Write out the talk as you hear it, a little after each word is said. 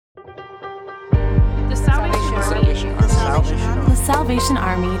The Salvation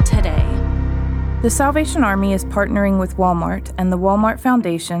Army today. The Salvation Army is partnering with Walmart and the Walmart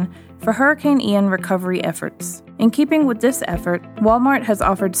Foundation for Hurricane Ian recovery efforts. In keeping with this effort, Walmart has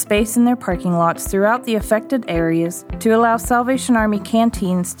offered space in their parking lots throughout the affected areas to allow Salvation Army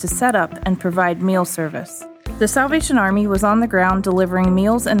canteens to set up and provide meal service. The Salvation Army was on the ground delivering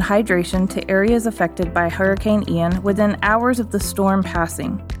meals and hydration to areas affected by Hurricane Ian within hours of the storm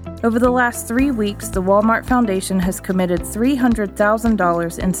passing. Over the last 3 weeks, the Walmart Foundation has committed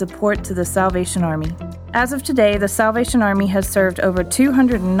 $300,000 in support to the Salvation Army. As of today, the Salvation Army has served over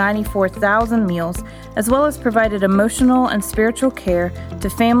 294,000 meals, as well as provided emotional and spiritual care to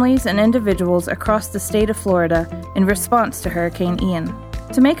families and individuals across the state of Florida in response to Hurricane Ian.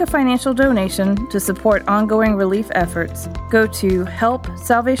 To make a financial donation to support ongoing relief efforts, go to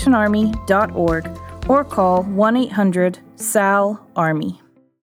helpsalvationarmy.org or call 1-800-SAL-ARMY.